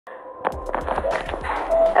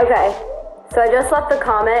Okay, so I just left the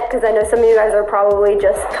comment because I know some of you guys are probably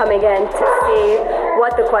just coming in to see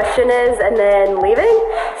what the question is and then leaving.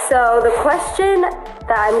 So the question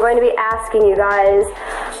that I'm going to be asking you guys,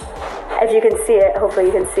 if you can see it, hopefully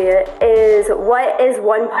you can see it, is what is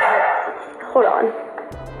one, hold on,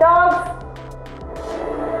 dogs.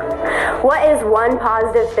 What is one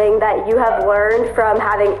positive thing that you have learned from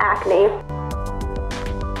having acne?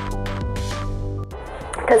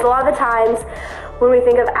 Because a lot of the times when we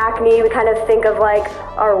think of acne, we kind of think of like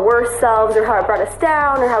our worst selves or how it brought us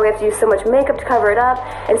down or how we have to use so much makeup to cover it up.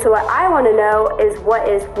 And so what I want to know is what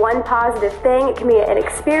is one positive thing. It can be an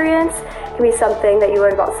experience, it can be something that you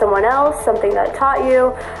learned about someone else, something that taught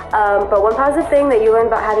you, but one positive thing that you learned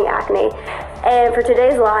about having acne. And for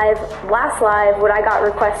today's last live, what I got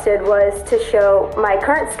requested was to show my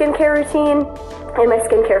current skincare routine and my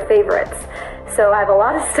skincare favorites. So I have a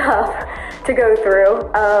lot of stuff to go through.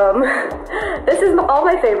 This is all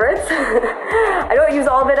my favorites. I don't use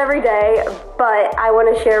all of it every day, but I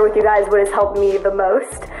want to share with you guys what has helped me the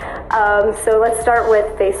most. So let's start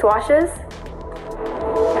with face washes.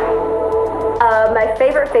 My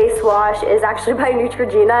favorite face wash is actually by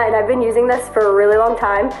Neutrogena, and I've been using this for a really long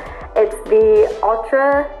time. It's the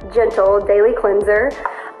Ultra Gentle Daily Cleanser.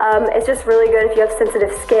 It's just really good if you have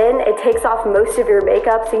sensitive skin. It takes off most of your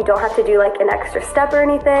makeup, so you don't have to do like an extra step or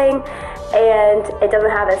anything, and it doesn't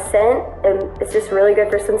have a scent, and it's just really good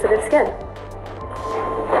for sensitive skin.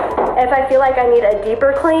 If I feel like I need a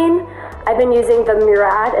deeper clean, I've been using the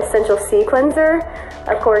Murad Essential C Cleanser.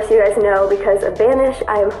 Of course, you guys know because of Banish,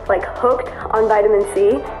 I'm like hooked on vitamin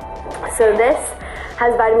C. So this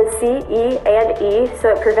has vitamin C, E, and E, so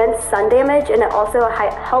it prevents sun damage, and it also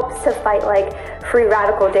helps to fight like free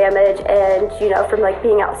radical damage and, you know, from like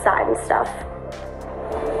being outside and stuff.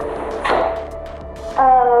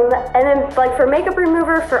 And then like for makeup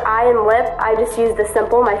remover for eye and lip, I just use the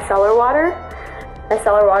simple micellar water.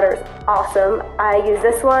 Micellar water is awesome. I use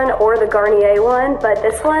this one or the Garnier one, but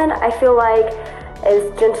this one I feel like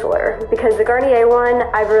is gentler because the Garnier one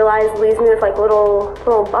I've realized leaves me with like little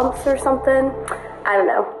bumps or something. I don't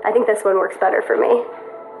know. I think this one works better for me.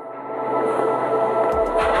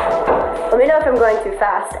 Let me know if I'm going too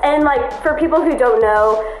fast. And like for people who don't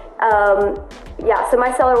know, yeah, so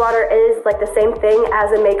micellar water is like the same thing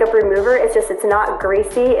as a makeup remover. It's just it's not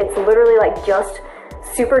greasy. It's literally like just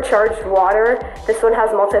supercharged water. This one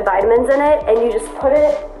has multivitamins in it, and you just put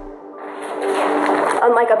it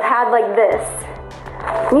on like a pad like this.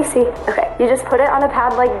 Can you see? Okay, you just put it on a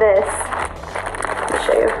pad like this. Let me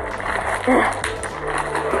show you.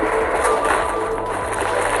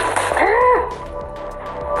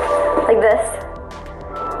 Like this,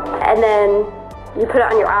 and then you put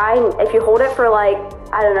it on your eye, and if you hold it for like,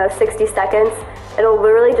 I don't know, 60 seconds, it'll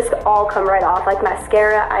literally just all come right off, like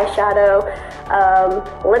mascara, eyeshadow,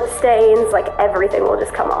 lip stains, like everything will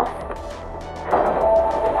just come off.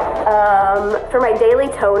 For my daily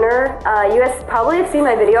toner, you guys probably have seen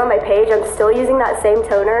my video on my page. I'm still using that same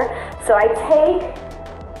toner. So I take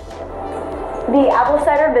the apple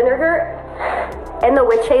cider vinegar and the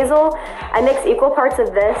witch hazel. I mix equal parts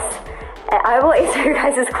of this. I will answer your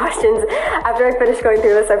guys' questions after I finish going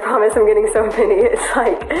through this. I promise. I'm getting so many. It's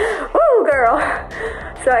like, woo, girl.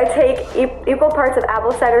 So I take equal parts of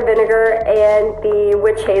apple cider vinegar and the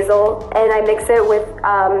witch hazel, and I mix it with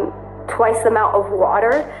twice the amount of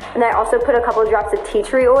water. And I also put a couple of drops of tea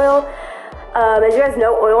tree oil. As you guys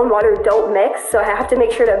know, oil and water don't mix, so I have to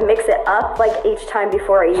make sure to mix it up like each time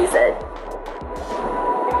before I use it.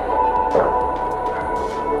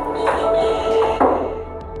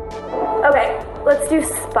 Okay, let's do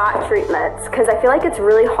spot treatments, because I feel like it's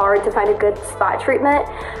really hard to find a good spot treatment.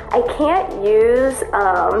 I can't use,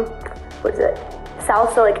 what is it,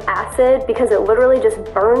 salicylic acid, because it literally just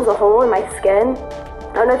burns a hole in my skin.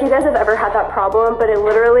 I don't know if you guys have ever had that problem, but it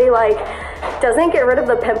literally like doesn't get rid of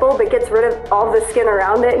the pimple, but gets rid of all the skin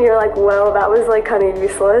around it, and you're like, well, that was like kind of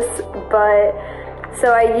useless. But,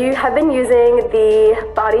 so I have been using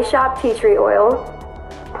the Body Shop tea tree oil.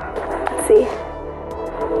 Let's see.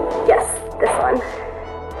 Yes, this one.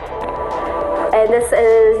 And this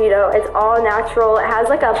is, you know, it's all natural. It has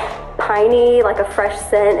like a piney, like a fresh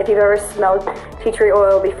scent. If you've ever smelled tea tree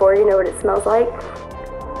oil before, you know what it smells like.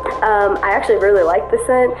 I actually really like the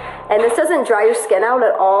scent, and this doesn't dry your skin out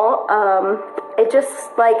at all. It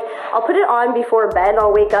just like, I'll put it on before bed,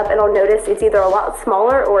 I'll wake up and I'll notice it's either a lot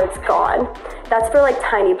smaller or it's gone. That's for like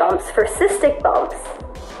tiny bumps. For cystic bumps,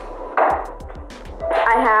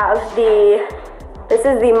 I have this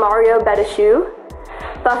is the Mario Badescu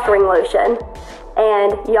buffering lotion.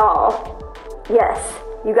 And y'all, yes,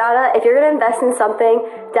 you gotta, if you're gonna invest in something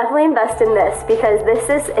definitely invest in this, because this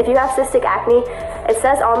is, if you have cystic acne, it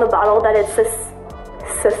says on the bottle that it's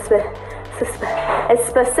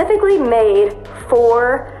specifically made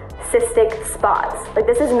for cystic spots. Like,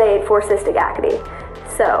 this is made for cystic acne.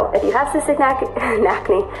 So if you have cystic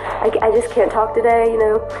acne, I just can't talk today, you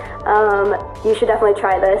know, you should definitely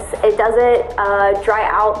try this. It doesn't dry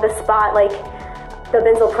out the spot like the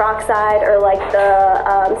benzoyl peroxide or like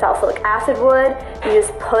the salicylic acid would. You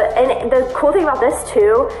just put, and the cool thing about this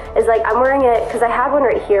too is, like, I'm wearing it because I have one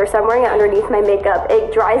right here, so I'm wearing it underneath my makeup.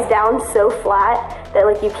 It dries down so flat that,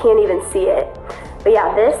 like, you can't even see it. But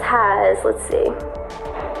yeah, this has, let's see,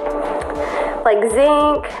 like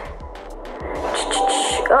zinc.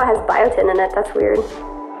 Oh, it has biotin in it, that's weird.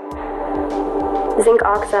 Zinc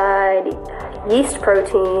oxide, yeast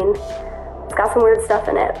protein. It's got some weird stuff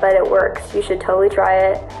in it, but it works. You should totally try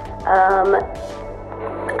it. I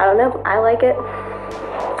don't know, I like it.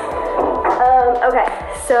 Okay,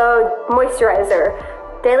 so moisturizer.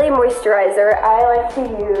 Daily moisturizer, I like to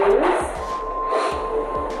use,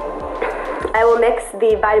 I will mix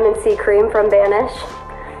the vitamin C cream from Banish.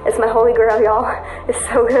 It's my holy grail, y'all. It's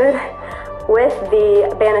so good. With the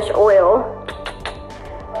Banish oil,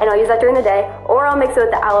 and I'll use that during the day, or I'll mix it with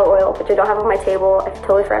the aloe oil, which I don't have on my table. I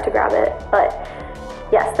totally forgot to grab it. But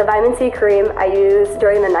yes, the vitamin C cream I use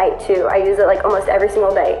during the night too. I use it like almost every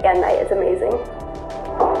single day and night. It's amazing.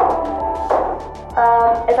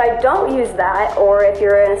 If I don't use that, or if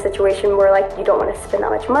you're in a situation where, like, you don't want to spend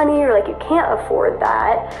that much money, or like you can't afford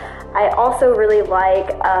that, I also really like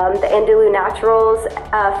the Andalou Naturals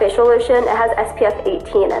facial lotion. It has SPF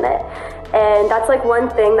 18 in it. And that's like one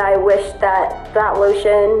thing that I wish that that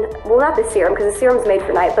lotion, well, not the serum, because the serum's made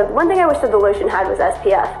for night, but one thing I wish that the lotion had was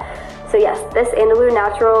SPF. So yes, this Andalou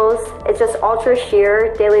Naturals, it's just Ultra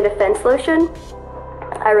Sheer Daily Defense Lotion.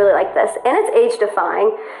 I really like this, and it's age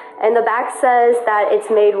defying. And the back says that it's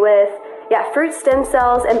made with, yeah, fruit stem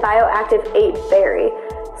cells and bioactive 8 berry.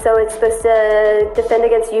 So it's supposed to defend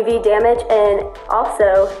against UV damage and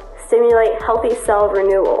also stimulate healthy cell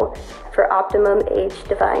renewal for optimum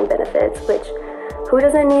age-defying benefits, which, who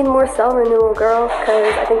doesn't need more cell renewal, girl?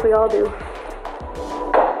 Because I think we all do.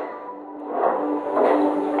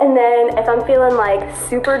 And then if I'm feeling like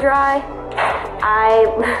super dry, I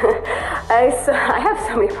have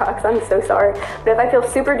so many products, I'm so sorry. But if I feel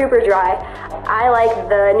super duper dry, I like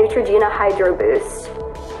the Neutrogena Hydro Boost.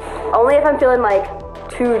 Only if I'm feeling like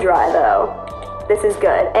too dry though. This is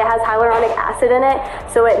good. It has hyaluronic acid in it,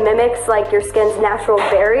 so it mimics like your skin's natural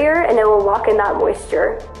barrier, and it will lock in that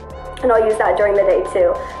moisture. And I'll use that during the day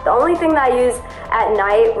too. The only thing that I use at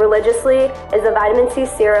night religiously is the vitamin C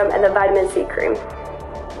serum and the vitamin C cream.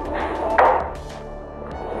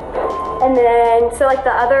 And then, so like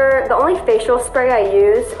the only facial spray I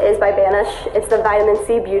use is by Banish. It's the Vitamin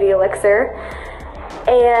C Beauty Elixir.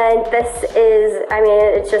 And this is, I mean,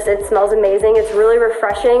 it smells amazing. It's really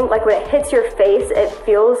refreshing. Like when it hits your face, it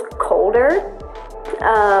feels colder. It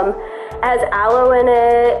has aloe in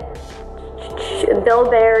it,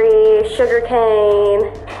 bilberry,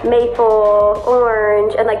 sugarcane, maple,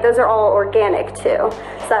 orange, and like those are all organic too.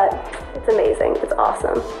 So it's amazing. It's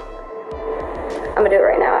awesome. I'm gonna do it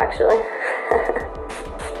right now, actually.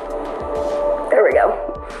 There we go.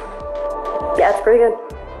 Yeah, it's pretty good.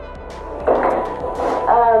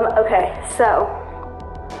 Okay, so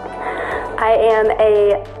I am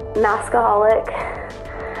a maskaholic.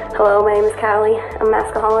 Hello, my name is Callie. I'm a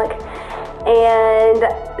maskaholic. And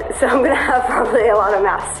so I'm gonna have probably a lot of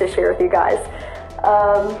masks to share with you guys.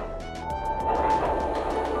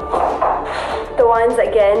 The ones,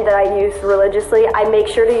 again, that I use religiously, I make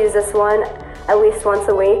sure to use this one at least once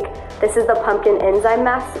a week. This is the pumpkin enzyme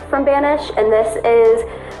mask from Banish, and this is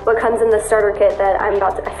what comes in the starter kit that I'm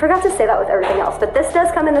about to, I forgot to say that with everything else, but this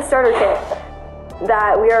does come in the starter kit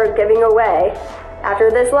that we are giving away after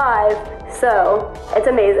this live, so it's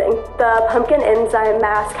amazing. The pumpkin enzyme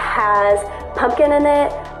mask has pumpkin in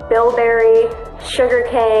it, bilberry,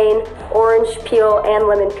 sugarcane, orange peel, and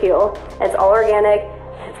lemon peel. It's all organic,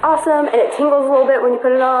 it's awesome, and it tingles a little bit when you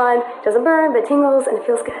put it on. It doesn't burn, but it tingles, and it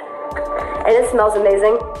feels good. And it smells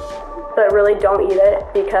amazing, but really don't eat it,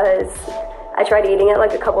 because I tried eating it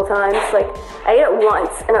like a couple times. Like, I ate it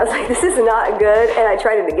once and I was like, this is not good, and I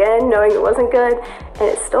tried it again knowing it wasn't good, and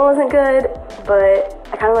it still wasn't good, but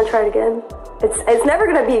I kind of want to try it again. It's never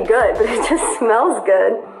gonna be good, but it just smells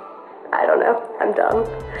good. I don't know, I'm dumb.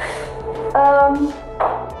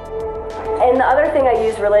 And the other thing I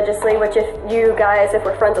use religiously, which if you guys, if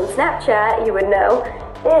we're friends on Snapchat, you would know,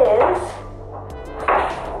 is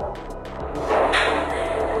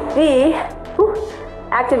the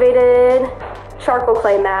activated charcoal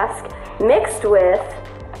clay mask mixed with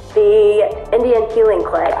the Indian healing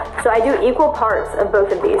clay. So I do equal parts of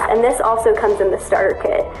both of these, and this also comes in the starter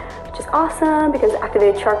kit, which is awesome because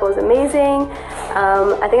activated charcoal is amazing.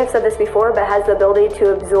 I think I've said this before, but it has the ability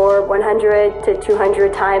to absorb 100 to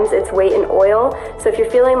 200 times its weight in oil. So if you're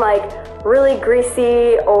feeling like really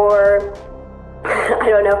greasy, or I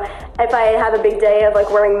don't know, if I have a big day of like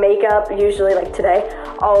wearing makeup, usually like today,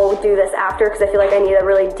 I'll do this after because I feel like I need a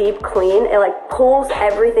really deep clean. It like pulls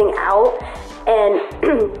everything out, and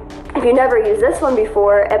if you never used this one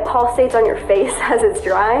before, it pulsates on your face as it's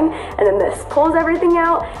drying, and then this pulls everything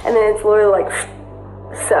out, and then it's literally like,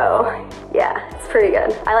 so yeah, it's pretty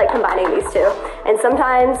good. I like combining these two. And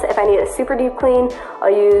sometimes if I need a super deep clean, I'll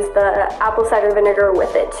use the apple cider vinegar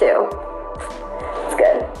with it too. It's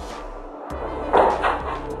good.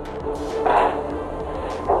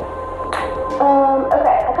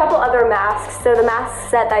 Okay, a couple other masks. So the mask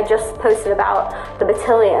set that I just posted about, the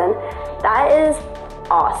Battalion, that is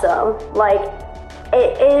awesome. Like,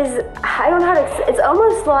 it is, I don't know how to, it's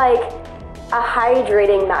almost like a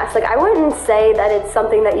hydrating mask. Like, I wouldn't say that it's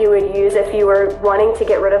something that you would use if you were wanting to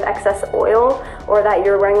get rid of excess oil or that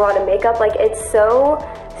you're wearing a lot of makeup. Like, it's so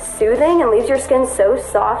soothing and leaves your skin so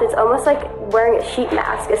soft. It's almost like wearing a sheet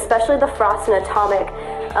mask, especially the Frost and Atomic.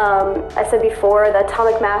 I said before, the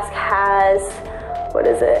Atomic mask has, what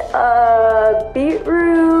is it?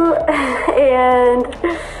 Beetroot and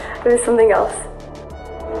there's something else.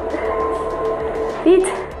 Beet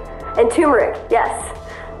and turmeric, yes.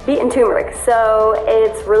 Beet and turmeric. So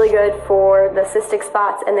it's really good for the cystic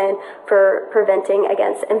spots and then for preventing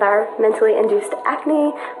against environmentally induced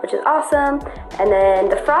acne, which is awesome. And then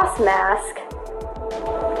the Frost mask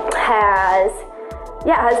has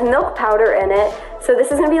milk powder in it. So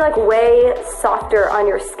this is gonna be like way softer on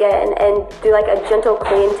your skin and do like a gentle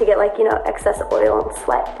clean to get like, you know, excess oil and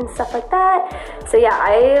sweat and stuff like that. So yeah,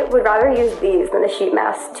 I would rather use these than a sheet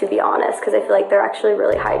mask, to be honest, because I feel like they're actually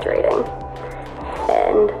really hydrating.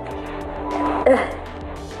 And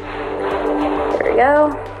there we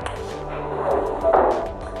go.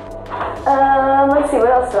 Let's see,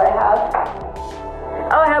 what else do I have?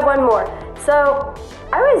 Oh, I have one more. So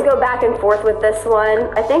I always go back and forth with this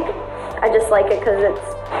one. I think I just like it because it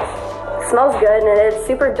smells good and it's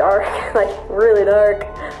super dark, like really dark.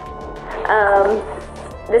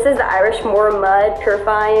 This is the Irish Moor Mud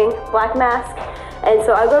Purifying Black Mask. And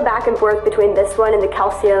so I go back and forth between this one and the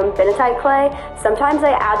calcium bentonite clay. Sometimes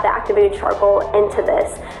I add the activated charcoal into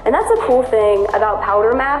this. And that's a cool thing about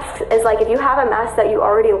powder masks is like if you have a mask that you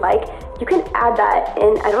already like, you can add that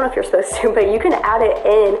in. I don't know if you're supposed to, but you can add it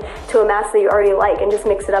in to a mask that you already like and just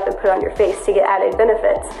mix it up and put it on your face to get added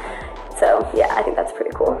benefits. So yeah, I think that's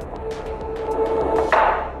pretty cool.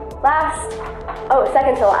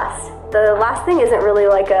 Second to last. The last thing isn't really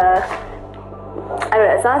like a, I don't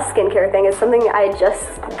know, it's not a skincare thing. It's something I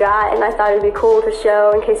just got and I thought it'd be cool to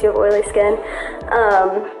show in case you have oily skin.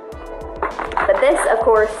 But this, of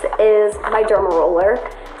course, is my derma roller.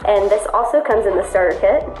 And this also comes in the starter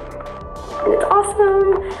kit. And it's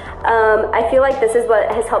awesome. I feel like this is what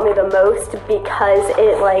has helped me the most because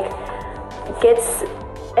it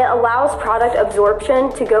it allows product absorption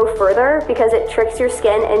to go further because it tricks your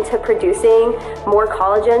skin into producing more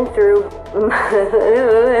collagen through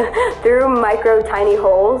micro tiny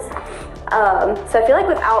holes. So I feel like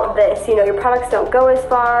without this, you know, your products don't go as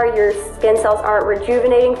far, your skin cells aren't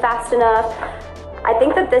rejuvenating fast enough. I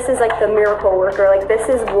think that this is like the miracle worker. Like this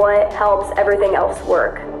is what helps everything else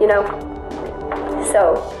work, you know?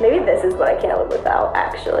 So maybe this is what I can't live without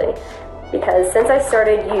actually, because since I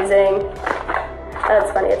started using,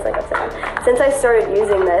 that's funny, it's like upside down. Since I started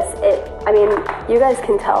using this, I mean, you guys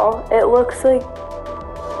can tell, it looks like,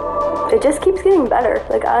 it just keeps getting better.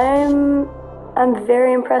 Like I'm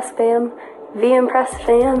very impressed, fam. Impressed,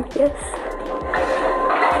 fam, yes.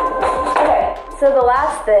 Okay, so the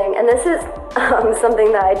last thing, and this is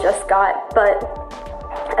something that I just got, but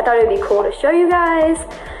I thought it would be cool to show you guys.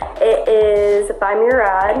 It is by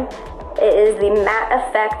Murad. It is the Matte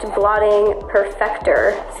Effect Blotting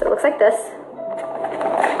Perfector. So it looks like this.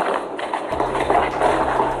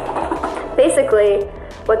 Basically,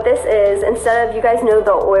 what this is, instead of, you guys know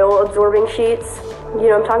the oil absorbing sheets, you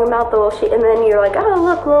know what I'm talking about, the little sheet, and then you're like, oh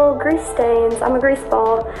look, little grease stains, I'm a grease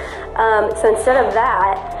ball. So instead of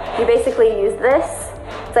that, you basically use this.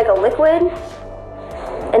 It's like a liquid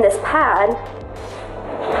and this pad,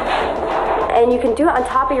 and you can do it on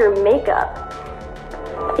top of your makeup.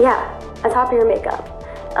 Yeah, on top of your makeup.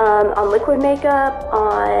 On liquid makeup,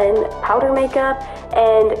 on powder makeup,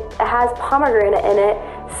 and it has pomegranate in it,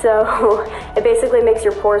 so it basically makes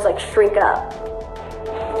your pores like shrink up.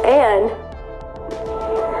 And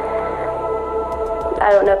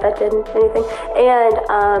I don't know if that did anything.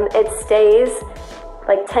 And it stays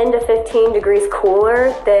like 10 to 15 degrees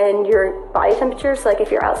cooler than your body temperature. So like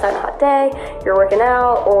if you're outside on a hot day, you're working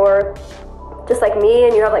out, or just like me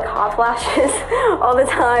and you have like hot flashes all the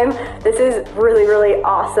time, this is really, really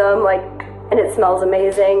awesome. Like, and it smells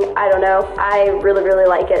amazing. I don't know, I really, really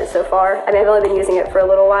like it so far. I mean, I've only been using it for a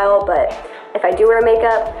little while, but if I do wear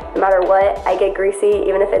makeup, no matter what, I get greasy,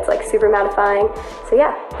 even if it's like super mattifying. So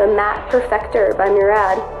yeah, the Matte Perfector by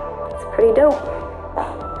Murad. It's pretty dope.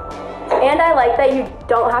 And I like that you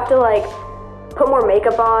don't have to like put more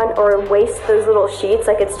makeup on or waste those little sheets.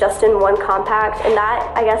 Like, it's just in one compact, and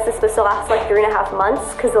that, I guess, is supposed to last like 3.5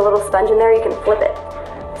 months because the little sponge in there, you can flip it.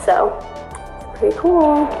 So, it's pretty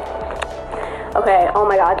cool. Okay, oh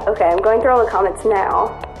my god. Okay, I'm going through all the comments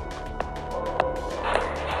now.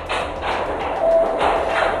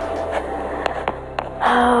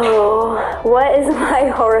 Oh, what is my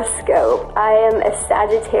horoscope? I am a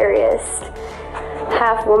Sagittarius,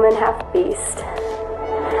 half woman, half beast.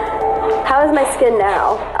 How is my skin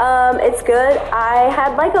now? It's good. I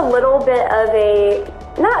had like a little bit of a,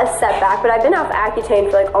 not a setback, but I've been off Accutane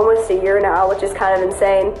for like almost a year now, which is kind of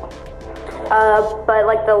insane. But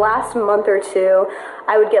like the last month or two,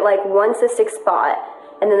 I would get like one cystic spot,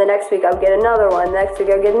 and then the next week I would get another one, the next week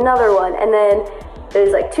I would get another one, and then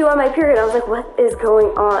there's like 2 on my period. I was like, what is going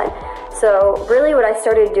on? So really what I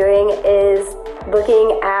started doing is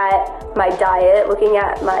looking at my diet, looking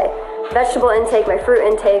at my vegetable intake, my fruit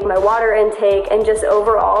intake, my water intake, and just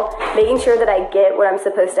overall making sure that I get what I'm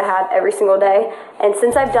supposed to have every single day. And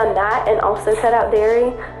since I've done that and also cut out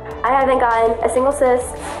dairy, I haven't gotten a single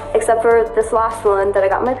cyst except for this last one that I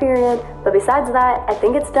got my period. But besides that, I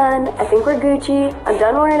think it's done. I think we're Gucci. I'm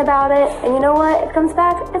done worrying about it. And you know what? It comes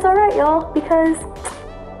back. It's all right, y'all, because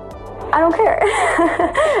I don't care.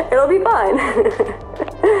 It'll be fine.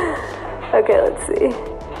 Okay, let's see.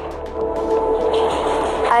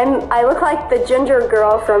 I look like the ginger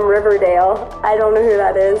girl from Riverdale. I don't know who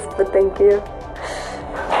that is, but thank you.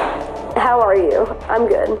 How are you? I'm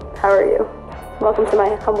good. How are you? Welcome to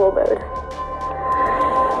my humble abode.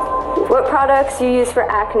 What products you use for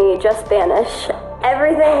acne? Just Banish.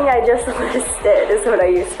 Everything I just listed is what I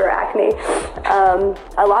use for acne.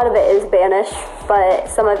 A lot of it is Banish, but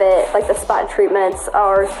some of it, like the spot treatments,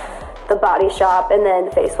 are the Body Shop, and then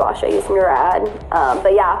the face wash I use Murad.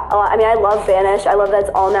 But yeah, I mean, I love Banish. I love that it's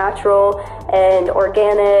all natural and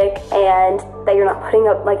organic, and that you're not putting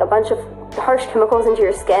up like a bunch of harsh chemicals into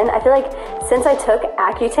your skin. I feel like since I took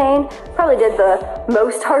Accutane, probably did the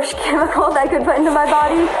most harsh chemical that I could put into my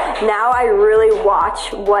body. Now I really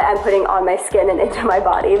watch what I'm putting on my skin and into my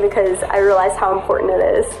body, because I realize how important it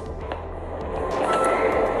is.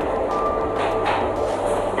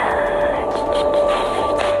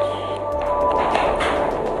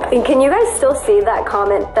 Can you guys still see that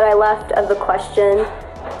comment that I left of the question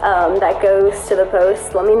that goes to the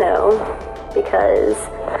post? Let me know, because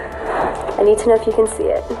I need to know if you can see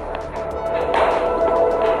it.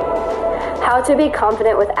 How to be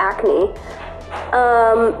confident with acne.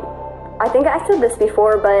 I think I said this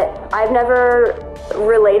before, but I've never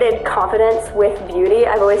related confidence with beauty.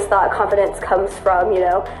 I've always thought confidence comes from, you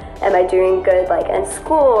know, am I doing good like in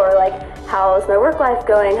school, or like how's my work life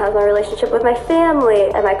going? How's my relationship with my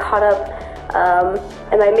family? Am I caught up?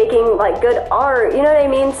 Am I making like good art? You know what I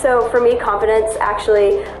mean? So for me, confidence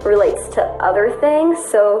actually relates to other things.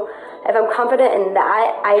 So if I'm confident in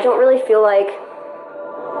that, I don't really feel like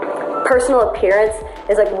personal appearance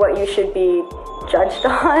is like what you should be judged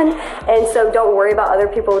on. And so don't worry about other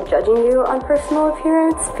people judging you on personal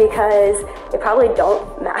appearance, because it probably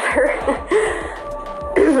don't matter.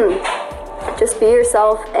 Just be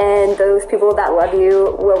yourself, and those people that love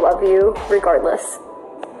you will love you regardless.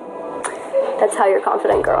 That's how you're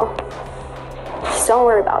confident, girl. Just don't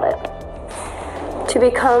worry about it. To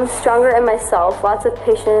become stronger in myself, lots of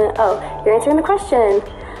patience. Oh, you're answering the question.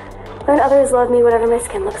 Learn others love me, whatever my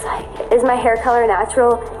skin looks like. Is my hair color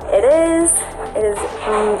natural? It is. It is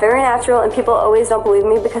very natural, and people always don't believe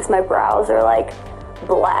me because my brows are like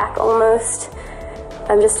black almost.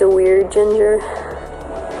 I'm just a weird ginger.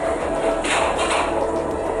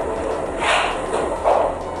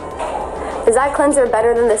 Is that cleanser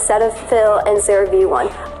better than the Cetaphil and CeraVe one?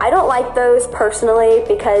 I don't like those personally,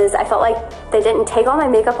 because I felt like they didn't take all my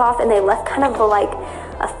makeup off and they left kind of like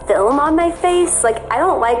a film on my face. Like, I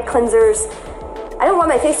don't like cleansers. I don't want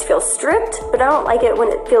my face to feel stripped, but I don't like it when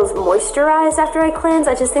it feels moisturized after I cleanse.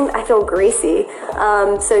 I just think I feel greasy.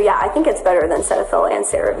 So yeah, I think it's better than Cetaphil and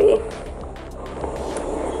CeraVe.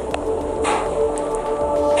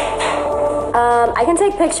 I can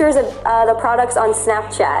take pictures of the products on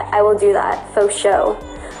Snapchat. I will do that, faux show.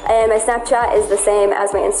 And my Snapchat is the same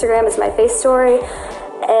as my Instagram. It's my face story.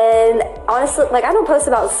 And honestly, like, I don't post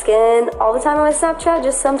about skin all the time on my Snapchat,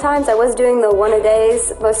 just sometimes. I was doing the one a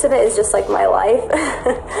days. Most of it is just like my life.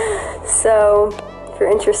 So if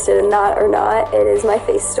you're interested in that or not, it is my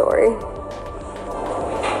face story.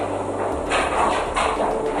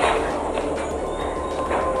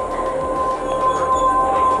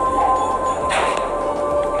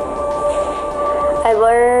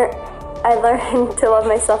 I learned to love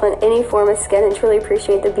myself in any form of skin and truly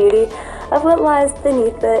appreciate the beauty of what lies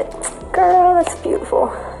beneath it. Girl, that's beautiful.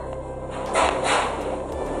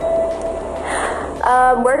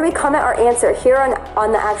 Where do we comment or answer? Here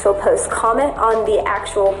on the actual post. Comment on the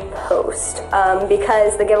actual post,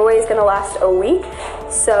 because the giveaway is going to last a week,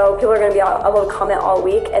 so people are going to be able to comment all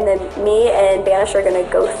week, and then me and Banish are going to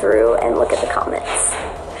go through and look at the comments.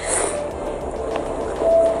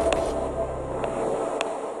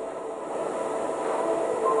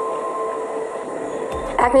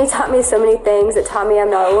 Acne taught me so many things. It taught me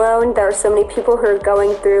I'm not alone. There are so many people who are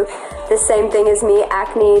going through the same thing as me.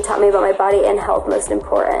 Acne taught me about my body and health, most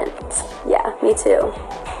important. Yeah, me too.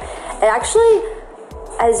 And actually,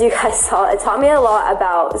 as you guys saw, it taught me a lot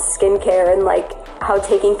about skincare and like how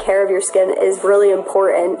taking care of your skin is really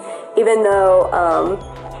important, even though,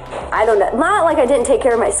 I don't know, not like I didn't take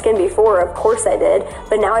care of my skin before, of course I did,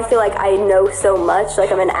 but now I feel like I know so much,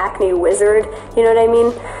 like I'm an acne wizard, you know what I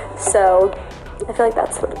mean? So I feel like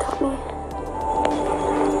that's what it taught me.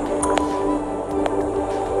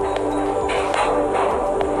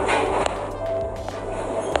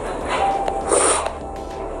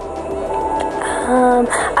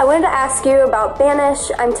 I wanted to ask you about Banish.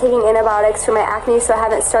 I'm taking antibiotics for my acne, so I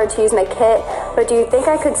haven't started to use my kit, but do you think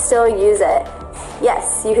I could still use it?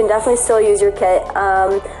 Yes, you can definitely still use your kit.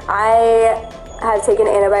 I have taken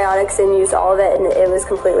antibiotics and used all of it, and it was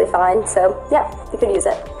completely fine, so yeah, you could use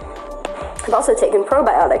it. I've also taken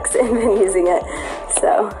probiotics and been using it,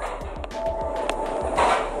 so.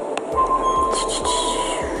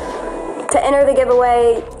 To enter the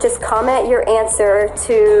giveaway, just comment your answer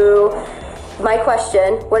to my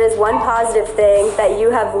question. What is one positive thing that you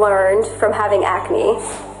have learned from having acne?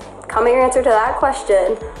 Comment your answer to that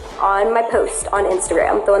question on my post on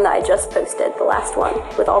Instagram, the one that I just posted, the last one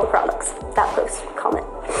with all the products. That post, comment.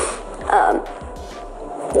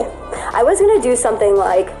 Yeah. I was gonna do something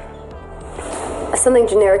like, something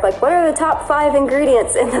generic, like what are the top 5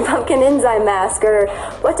 ingredients in the pumpkin enzyme mask, or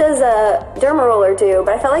what does a derma roller do?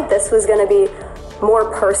 But I felt like this was going to be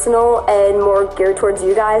more personal and more geared towards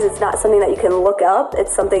you guys. It's not something that you can look up.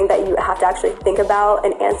 It's something that you have to actually think about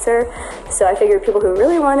and answer. So I figured people who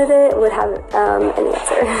really wanted it would have an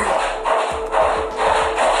answer.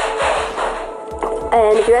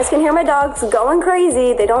 And if you guys can hear my dogs going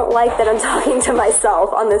crazy, they don't like that I'm talking to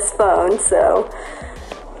myself on this phone, so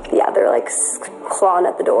yeah, they're like clawing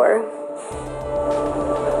at the door.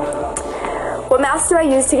 What mask do I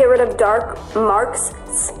use to get rid of dark marks,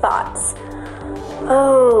 spots?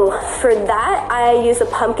 Oh, for that, I use a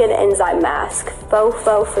pumpkin enzyme mask,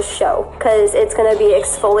 for show, because it's going to be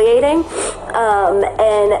exfoliating,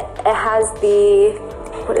 and it has the,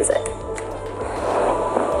 what is it?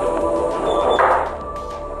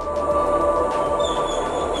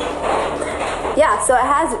 Yeah, so it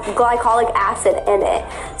has glycolic acid in it.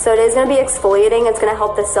 So it is going to be exfoliating. It's going to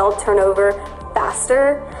help the cell turn over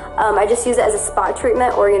faster. I just use it as a spot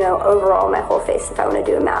treatment, or, you know, overall my whole face if I want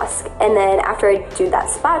to do a mask. And then after I do that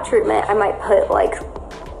spot treatment, I might put like,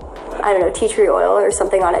 I don't know, tea tree oil or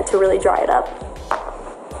something on it to really dry it up.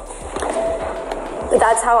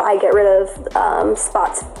 That's how I get rid of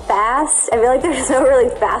spots fast. I feel like there's no really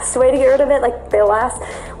fast way to get rid of it. Like they last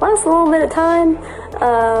a little bit of time,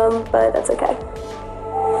 but that's okay.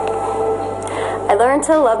 I learned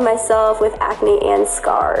to love myself with acne and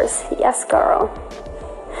scars. Yes, girl.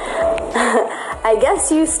 I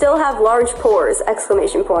guess you still have large pores,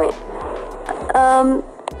 exclamation point.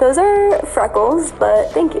 Those are freckles,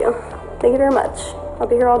 but thank you. Thank you very much. I'll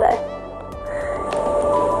be here all day.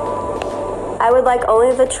 I would like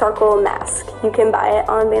only the charcoal mask. You can buy it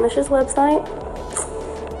on Banish's website.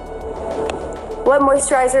 What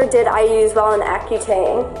moisturizer did I use while in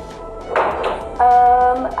Accutane?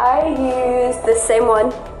 I used the same one,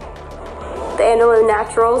 the Andalou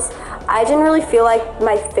Naturals. I didn't really feel like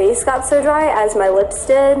my face got so dry as my lips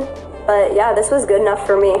did, but yeah, this was good enough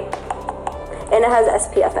for me. And it has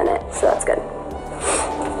SPF in it, so that's good.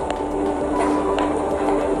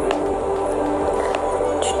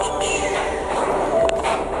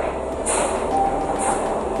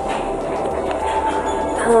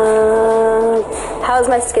 How how's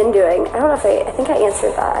my skin doing? I don't know if I think I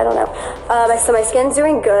answered that. I don't know. So my skin's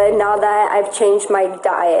doing good now that I've changed my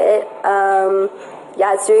diet.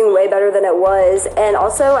 Yeah, it's doing way better than it was. And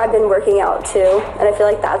also I've been working out too. And I feel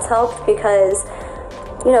like that's helped because,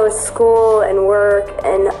 you know, with school and work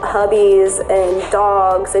and hubbies and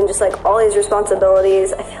dogs and just like all these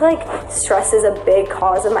responsibilities, I feel like stress is a big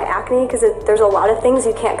cause of my acne because there's a lot of things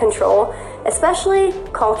you can't control, especially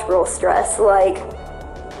cultural stress. Like,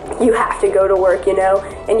 you have to go to work, you know,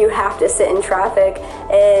 and you have to sit in traffic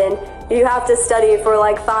and you have to study for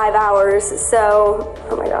like 5 hours. So,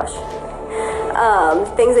 oh my gosh.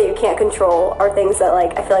 Things that you can't control are things that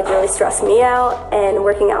like I feel like really stress me out, and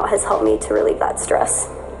working out has helped me to relieve that stress.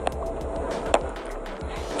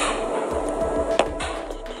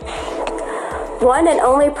 One and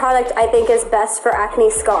only product I think is best for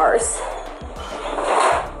acne scars.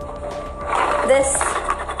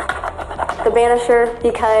 The Banisher,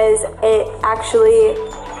 because it actually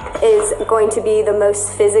is going to be the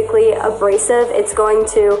most physically abrasive. It's going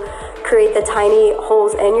to create the tiny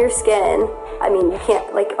holes in your skin. I mean, you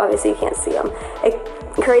can't, like, obviously you can't see them. It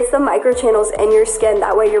creates the microchannels in your skin.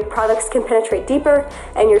 That way your products can penetrate deeper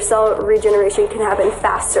and your cell regeneration can happen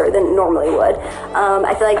faster than it normally would.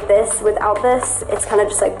 I feel like without this, it's kind of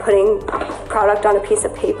just like putting product on a piece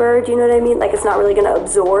of paper. Do you know what I mean? Like, it's not really gonna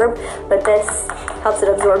absorb, but this helps it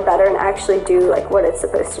absorb better and actually do like what it's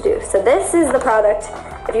supposed to do. So this is the product.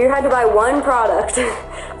 If you had to buy one product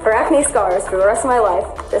for acne scars for the rest of my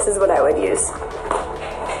life, this is what I would use.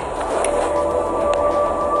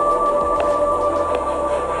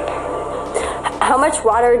 How much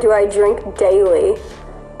water do I drink daily?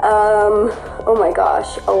 Oh my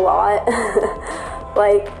gosh, a lot.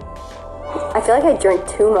 Like, I feel like I drink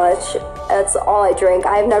too much. That's all I drink.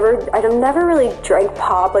 I've never really drank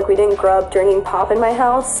pop. Like, we didn't grow up drinking pop in my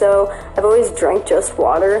house, so I've always drank just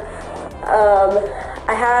water.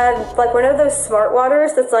 I had like one of those smart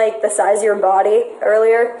waters that's like the size of your body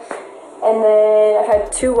earlier. And then I've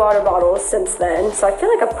had 2 water bottles since then. So I feel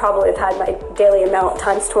like I probably have had my daily amount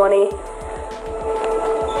times 20.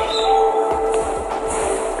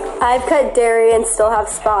 I've cut dairy and still have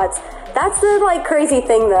spots. That's the like crazy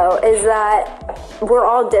thing though, is that we're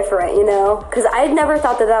all different, you know? Because I'd never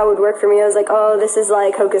thought that would work for me. I was like, oh, this is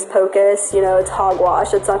like hocus pocus, you know, it's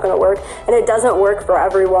hogwash, it's not gonna work. And it doesn't work for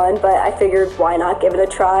everyone, but I figured why not give it a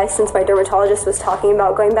try since my dermatologist was talking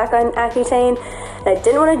about going back on Accutane. And I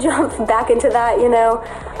didn't want to jump back into that, you know?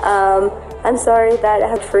 I'm sorry that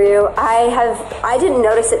happened for you. I didn't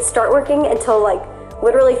notice it start working until like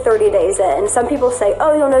literally 30 days in. Some people say,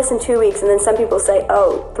 oh, you'll notice in 2 weeks, and then some people say,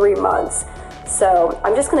 oh, 3 months. So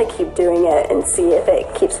I'm just gonna keep doing it and see if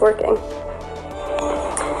it keeps working.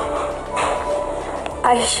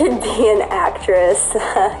 I should be an actress.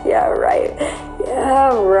 Yeah, right.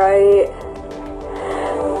 Yeah, right.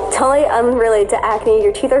 Totally unrelated to acne.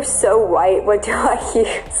 Your teeth are so white. What do I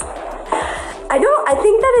use? I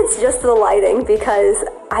think that it's just the lighting, because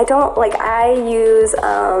I use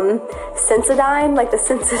Sensodyne, like the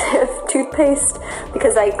sensitive toothpaste,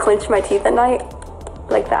 because I clench my teeth at night,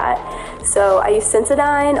 like that. So I use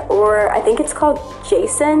Sensodyne, or I think it's called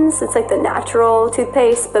Jason's. It's like the natural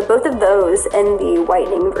toothpaste, but both of those and the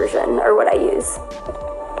whitening version are what I use.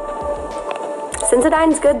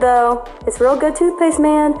 Sensodyne's good though. It's real good toothpaste,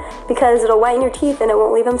 man, because it'll whiten your teeth and it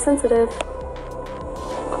won't leave them sensitive.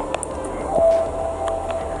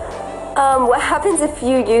 What happens if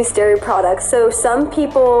you use dairy products? So some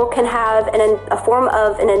people can have a form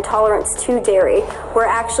of an intolerance to dairy, where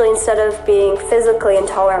actually instead of being physically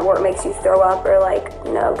intolerant, where it makes you throw up or like,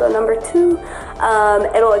 you know, go number 2,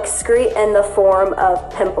 it'll excrete in the form of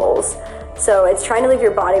pimples. So it's trying to leave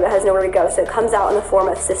your body but has nowhere to go. So it comes out in the form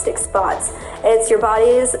of cystic spots. It's your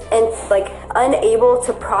body's unable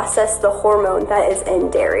to process the hormone that is in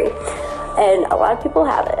dairy. And a lot of people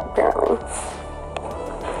have it, apparently.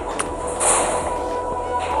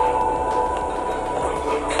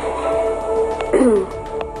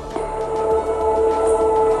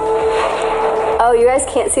 Oh, you guys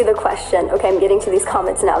can't see the question. Okay, I'm getting to these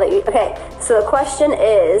comments now. Okay, so the question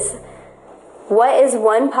is, what is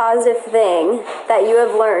one positive thing that you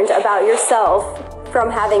have learned about yourself from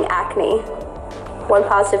having acne? One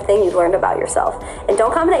positive thing you've learned about yourself. And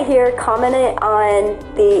don't comment it here, comment it on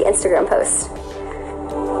the Instagram post.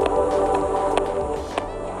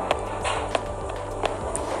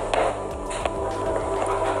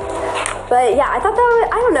 But yeah, I thought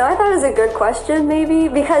it was a good question, maybe,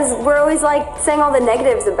 because we're always like saying all the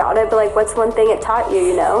negatives about it, but like, what's one thing it taught you,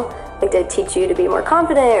 you know? Like, did it teach you to be more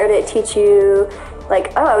confident, or did it teach you,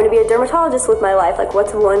 like, oh, I want to be a dermatologist with my life? Like,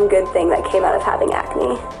 what's one good thing that came out of having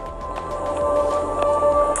acne?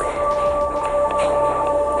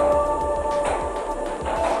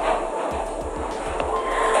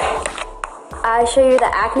 I show you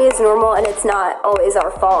that acne is normal and it's not always our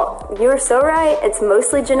fault. You're so right, it's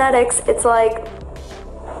mostly genetics. It's like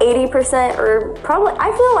 80% or probably, I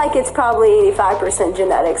feel like it's probably 85%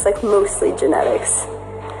 genetics, like mostly genetics.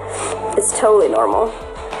 It's totally normal.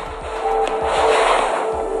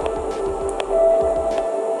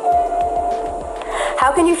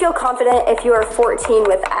 How can you feel confident if you are 14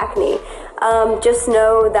 with acne? Just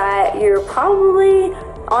know that you're probably,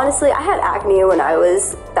 honestly, I had acne when I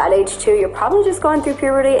was that age too. You're probably just going through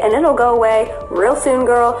puberty and it'll go away real soon,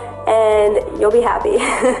 girl, and you'll be happy.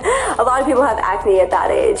 A lot of people have acne at that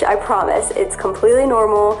age, I promise. It's completely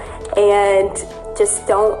normal, and just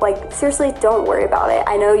don't, like, seriously, don't worry about it.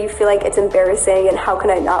 I know you feel like it's embarrassing and how can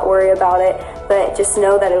I not worry about it, but just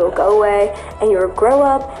know that it'll go away and you will grow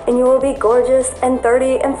up and you will be gorgeous and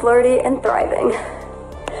 30 and flirty and thriving.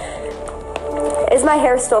 Is my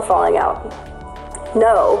hair still falling out?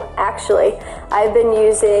 No, actually. I've been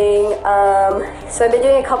using, so I've been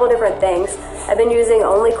doing a couple different things. I've been using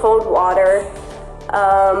only cold water.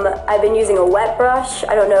 I've been using a wet brush.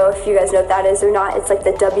 I don't know if you guys know what that is or not. It's like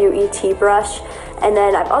the WET brush. And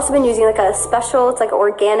then I've also been using like a special, it's like an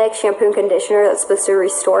organic shampoo and conditioner that's supposed to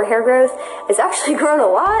restore hair growth. It's actually grown a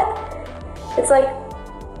lot. It's like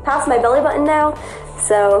past my belly button now.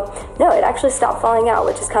 So no, it actually stopped falling out,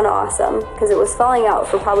 which is kind of awesome because it was falling out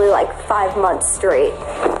for probably like 5 months straight.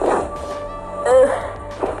 Ugh.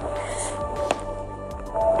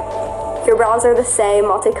 Your brows are the same,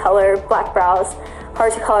 multicolored, black brows.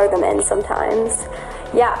 Hard to color them in sometimes.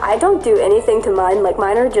 Yeah, I don't do anything to mine. Like,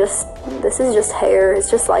 mine are just, this is just hair. It's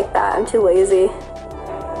just like that. I'm too lazy.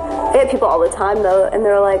 I get people all the time though, and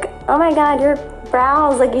they're like, oh my god, your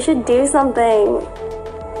brows, like, you should do something.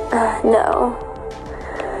 No.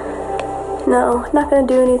 No, not gonna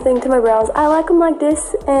do anything to my brows. I like them like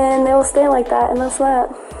this, and they will stay like that, and that's that.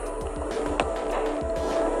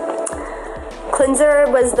 Cleanser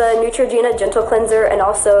was the Neutrogena Gentle Cleanser and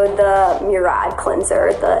also the Murad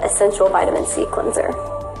Cleanser, the Essential Vitamin C Cleanser.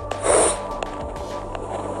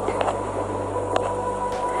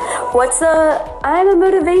 What's the, I'm a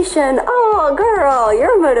motivation. Oh, girl,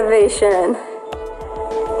 you're a motivation.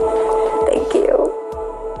 Thank you.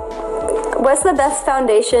 What's the best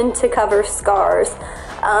foundation to cover scars?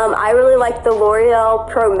 I really like the L'Oreal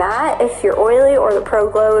Pro Matte if you're oily, or the Pro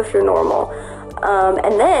Glow if you're normal.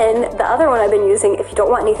 And then the other one I've been using, if you don't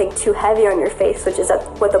want anything too heavy on your face, which is at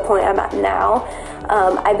what the point I'm at now,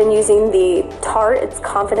 I've been using the Tarte, it's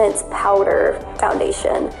Confidence Powder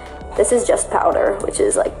Foundation. This is just powder, which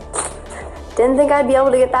is like, didn't think I'd be able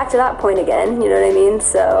to get back to that point again, you know what I mean?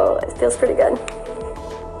 So it feels pretty good.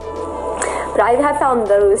 But I have found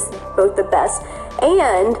those both the best.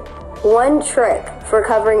 And one trick for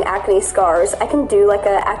covering acne scars, I can do like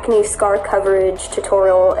a acne scar coverage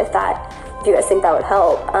tutorial if you guys think that would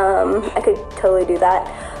help. I could totally do that.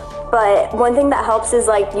 But one thing that helps is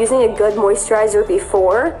like using a good moisturizer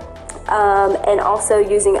before, and also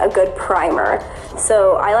using a good primer.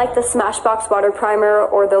 So I like the Smashbox Water Primer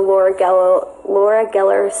or the Laura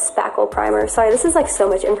Geller Spackle Primer. Sorry, this is like so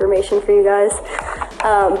much information for you guys.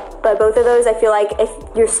 But both of those, I feel like if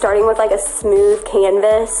you're starting with like a smooth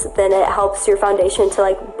canvas, then it helps your foundation to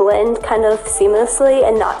like blend kind of seamlessly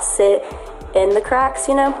and not sit in the cracks,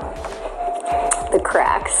 you know? The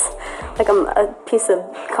cracks. Like I'm a piece of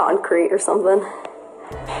concrete or something.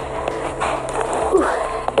 Whew,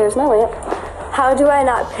 there's my lamp. How do I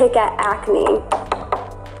not pick at acne?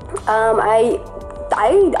 I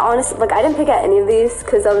honestly, like, I didn't pick at any of these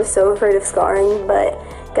because I was so afraid of scarring, but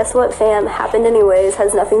guess what, fam? Happened anyways.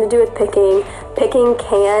 Has nothing to do with picking. Picking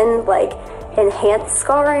can, like, enhance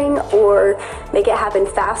scarring or make it happen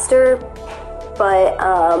faster, but,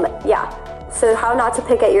 yeah. So how not to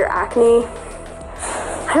pick at your acne?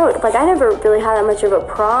 I never really had that much of a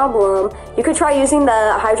problem. You could try using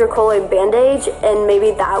the hydrocolloid bandage, and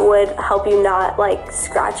maybe that would help you not like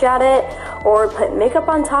scratch at it, or put makeup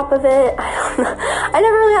on top of it. I don't know. I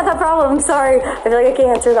never really had that problem. I'm sorry. I feel like I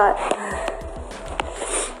can't answer that.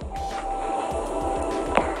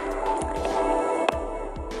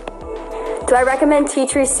 Do I recommend Tea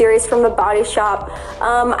Tree Series from the Body Shop?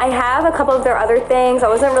 I have a couple of their other things. I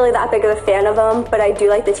wasn't really that big of a fan of them, but I do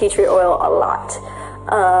like the tea tree oil a lot.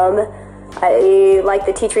 I like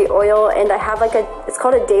the tea tree oil, and I have like it's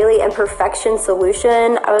called a Daily Imperfection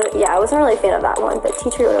Solution. I wasn't really a fan of that one, but tea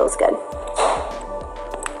tree oil is good.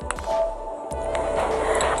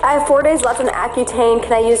 I have 4 days left on Accutane.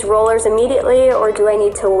 Can I use rollers immediately, or do I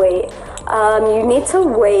need to wait? You need to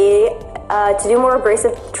wait to do more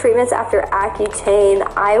abrasive treatments after Accutane.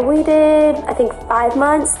 I waited, I think 5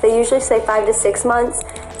 months. They usually say 5 to 6 months,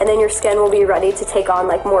 and then your skin will be ready to take on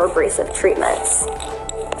like more abrasive treatments.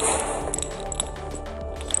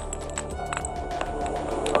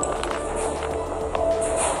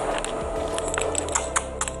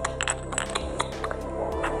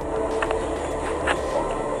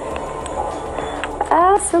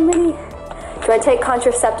 so many. Do I take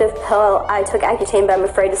contraceptive pill? I took Accutane, but I'm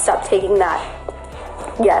afraid to stop taking that.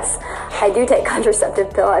 Yes, I do take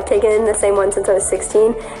contraceptive pill. I've taken the same one since I was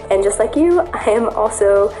 16, and just like you, I am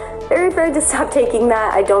also very afraid to stop taking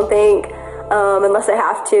that. I don't think, unless I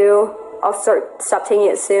have to, I'll stop taking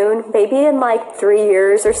it soon. Maybe in like 3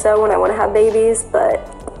 years or so when I want to have babies, but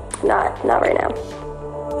not right now.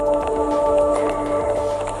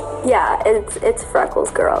 Yeah, it's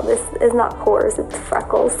freckles, girl. This is not pores, it's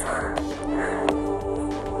freckles.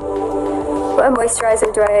 What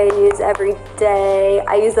moisturizer do I use every day?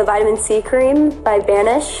 I use the vitamin C cream by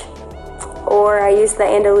Banish, or I use the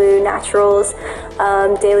Andalou Naturals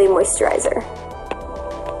daily moisturizer.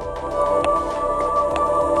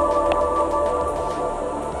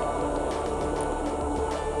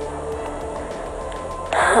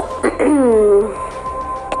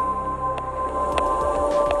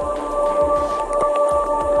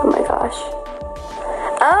 Oh my gosh.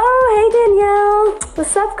 Oh, hey Danielle.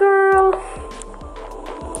 What's up, girl?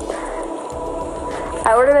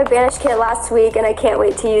 I ordered my Banish kit last week and I can't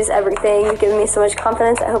wait to use everything. You've given me so much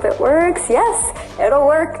confidence. I hope it works. Yes, it'll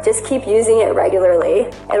work. Just keep using it regularly.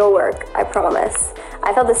 It'll work. I promise.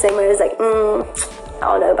 I felt the same way. I was like, I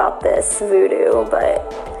don't know about this voodoo, but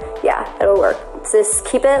yeah, it'll work. Just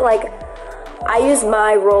keep it like, I use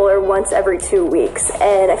my roller once every 2 weeks,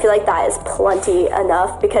 and I feel like that is plenty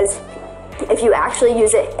enough, because if you actually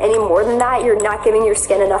use it any more than that, you're not giving your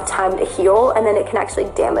skin enough time to heal, and then it can actually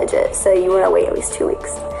damage it. So you want to wait at least 2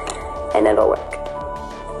 weeks, and it'll work.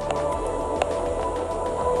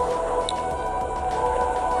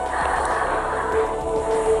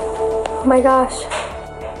 Oh my gosh.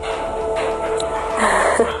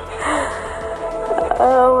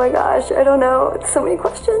 Oh my gosh, I don't know. So many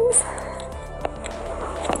questions.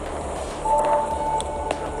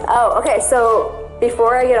 Oh, okay, so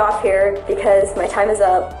before I get off here, because my time is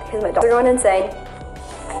up, because my dogs are going insane,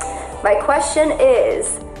 my question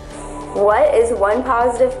is, what is one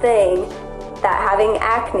positive thing that having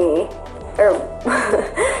acne, or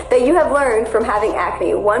that you have learned from having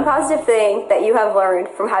acne? One positive thing that you have learned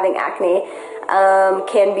from having acne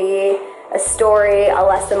can be a story, a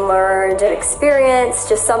lesson learned, an experience,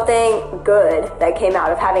 just something good that came out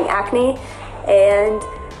of having acne. And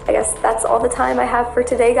I guess that's all the time I have for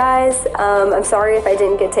today, guys. I'm sorry if I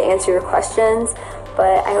didn't get to answer your questions,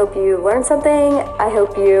 but I hope you learned something. I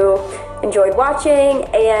hope you enjoyed watching,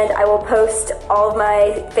 and I will post all of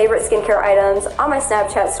my favorite skincare items on my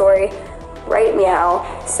Snapchat story right meow,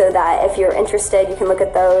 so that if you're interested, you can look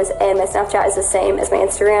at those. And my Snapchat is the same as my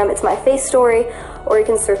Instagram. It's my face story, or you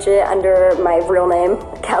can search it under my real name,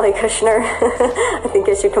 Callie Kushner. I think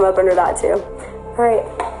it should come up under that too. All right,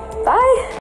 bye.